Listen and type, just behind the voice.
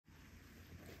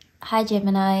Hi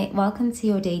Gemini, welcome to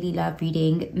your daily love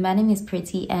reading. My name is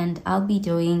Pretty and I'll be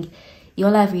doing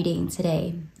your love reading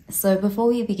today. So before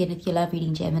we begin with your love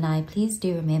reading, Gemini, please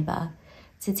do remember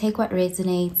to take what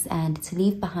resonates and to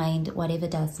leave behind whatever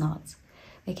does not.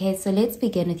 Okay, so let's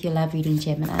begin with your love reading,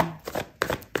 Gemini.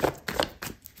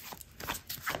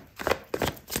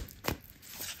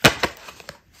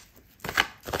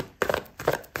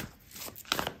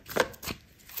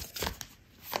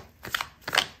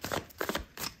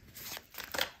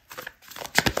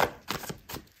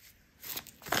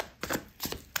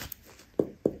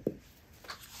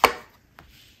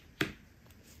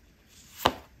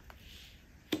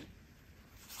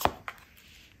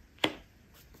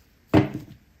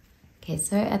 Okay,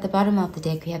 so at the bottom of the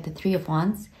deck, we have the Three of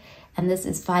Wands, and this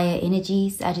is fire energy,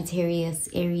 Sagittarius,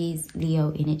 Aries,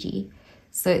 Leo energy.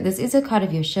 So this is a card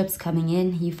of your ships coming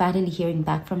in. You're finally hearing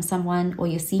back from someone, or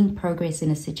you're seeing progress in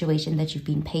a situation that you've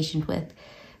been patient with.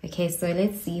 Okay, so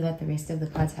let's see what the rest of the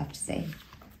cards have to say.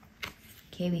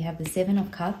 Okay, we have the Seven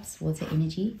of Cups, water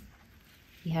energy.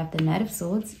 We have the Knight of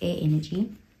Swords, air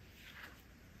energy.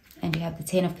 And we have the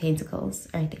Ten of Pentacles,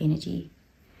 earth energy.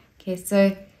 Okay,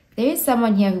 so there is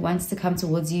someone here who wants to come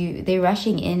towards you. They're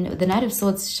rushing in. The Knight of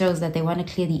Swords shows that they want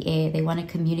to clear the air. They want to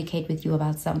communicate with you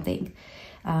about something.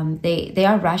 They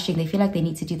are rushing. They feel like they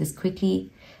need to do this quickly.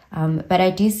 But I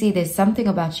do see there's something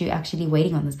about you actually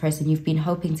waiting on this person. You've been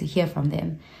hoping to hear from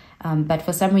them. But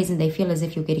for some reason, they feel as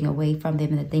if you're getting away from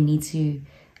them and that they need to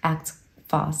act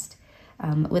fast.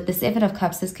 With the Seven of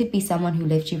Cups, this could be someone who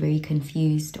left you very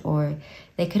confused, or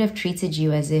they could have treated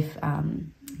you as if,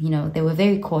 you know, they were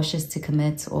very cautious to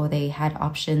commit, or they had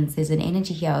options. There's an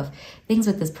energy here of things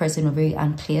with this person were very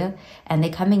unclear, and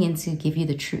they're coming in to give you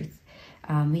the truth.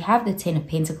 We have the Ten of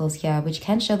Pentacles here, which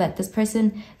can show that this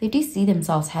person, they do see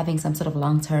themselves having some sort of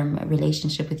long-term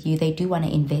relationship with you. They do want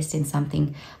to invest in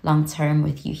something long-term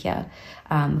with you here.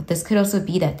 This could also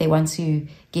be that they want to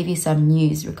give you some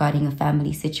news regarding a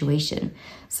family situation.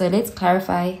 So let's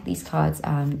clarify these cards,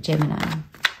 Gemini.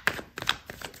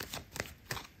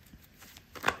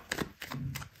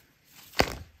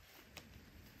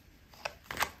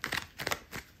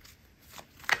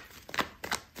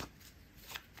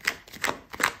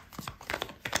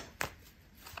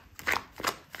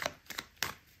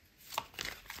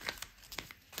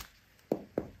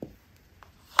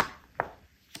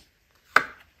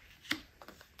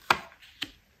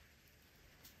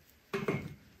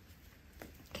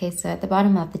 Okay, so at the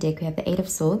bottom of the deck, we have the Eight of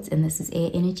Swords, and this is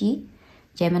air energy,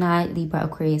 Gemini, Libra,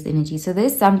 Aquarius energy. So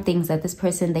there's some things that this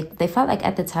person, they felt like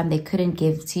at the time they couldn't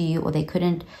give to you, or they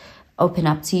couldn't open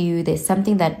up to you. There's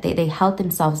something that they held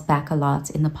themselves back a lot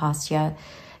in the past year.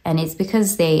 And it's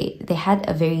because they had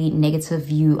a very negative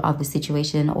view of the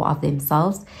situation or of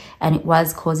themselves, and it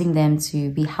was causing them to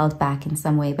be held back in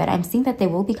some way. But I'm seeing that they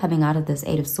will be coming out of this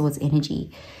Eight of Swords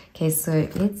energy. Okay, so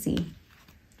let's see.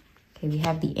 Okay, we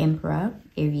have the Emperor,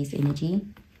 Aries energy,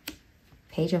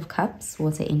 Page of Cups,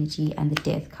 water energy, and the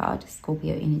Death card,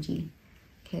 Scorpio energy.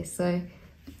 Okay, so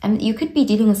you could be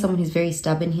dealing with someone who's very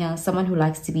stubborn here, someone who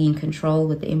likes to be in control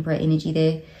with the Emperor energy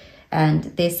there. And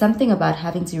there's something about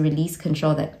having to release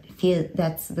control that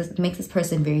makes this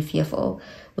person very fearful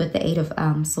with the Eight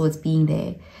of Swords being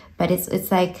there. But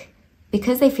it's like,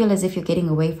 because they feel as if you're getting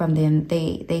away from them,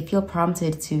 they feel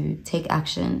prompted to take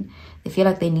action. They feel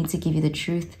like they need to give you the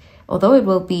truth. Although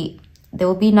there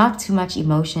will be not too much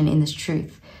emotion in this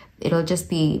truth. It'll just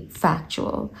be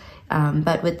factual.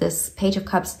 But with this Page of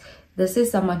Cups, this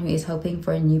is someone who is hoping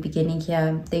for a new beginning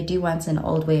here. They do want an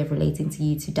old way of relating to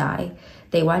you to die.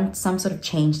 They want some sort of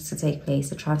change to take place,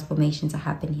 a transformation to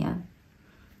happen here.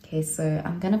 Okay, so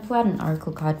I'm going to pull out an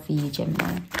oracle card for you,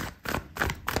 Gemini.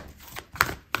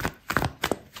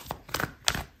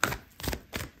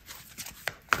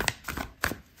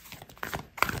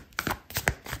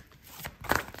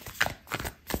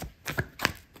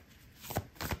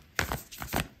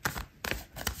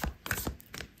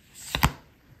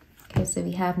 So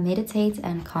we have meditate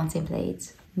and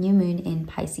contemplate, new moon in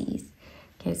Pisces.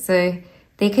 Okay, so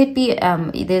there could be,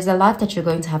 there's a lot that you're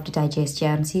going to have to digest here.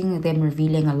 I'm seeing them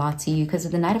revealing a lot to you, because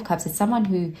with the Knight of Cups, it's someone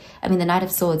who, the Knight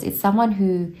of Swords, it's someone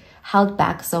who held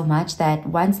back so much that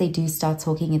once they do start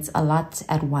talking, it's a lot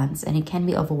at once, and it can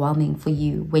be overwhelming for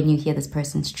you when you hear this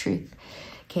person's truth.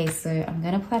 Okay, so I'm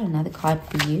going to pull out another card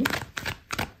for you.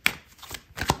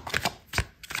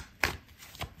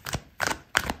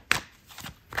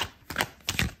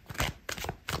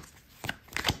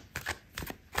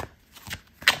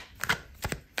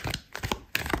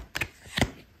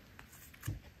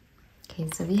 Okay,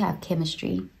 so we have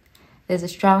chemistry. There's a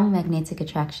strong magnetic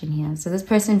attraction here. So this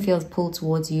person feels pulled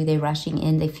towards you. They're rushing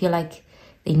in. They feel like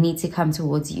they need to come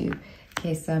towards you.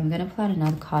 Okay, so I'm going to pull out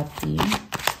another card for you.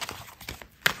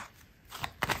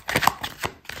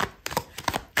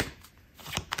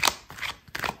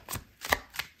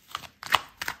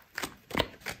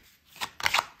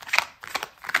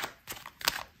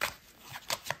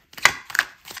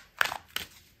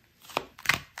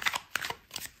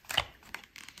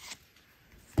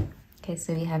 Okay,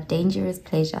 so we have dangerous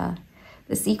pleasure.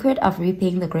 The secret of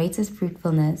reaping the greatest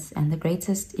fruitfulness and the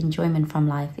greatest enjoyment from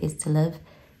life is to live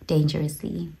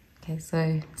dangerously. Okay,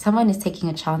 so someone is taking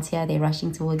a chance here. They're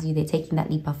rushing towards you. They're taking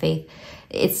that leap of faith.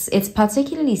 It's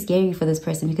particularly scary for this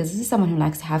person because this is someone who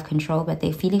likes to have control, but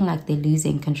they're feeling like they're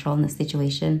losing control in the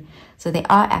situation. So they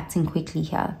are acting quickly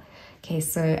here. Okay,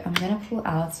 so I'm going to pull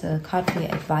out a card for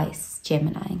your advice,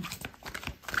 Gemini.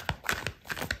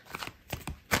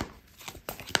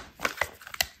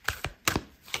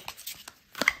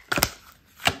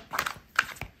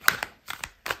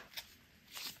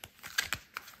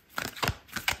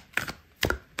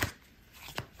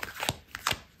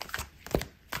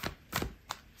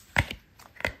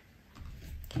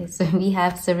 Okay, so we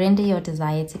have surrender your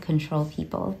desire to control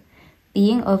people.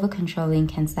 Being over-controlling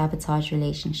can sabotage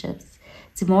relationships.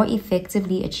 To more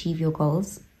effectively achieve your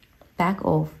goals, back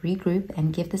off, regroup,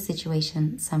 and give the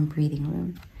situation some breathing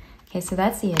room. Okay, so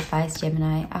that's the advice,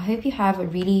 Gemini. I hope you have a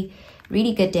really,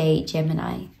 really good day,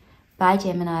 Gemini. Bye,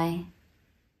 Gemini.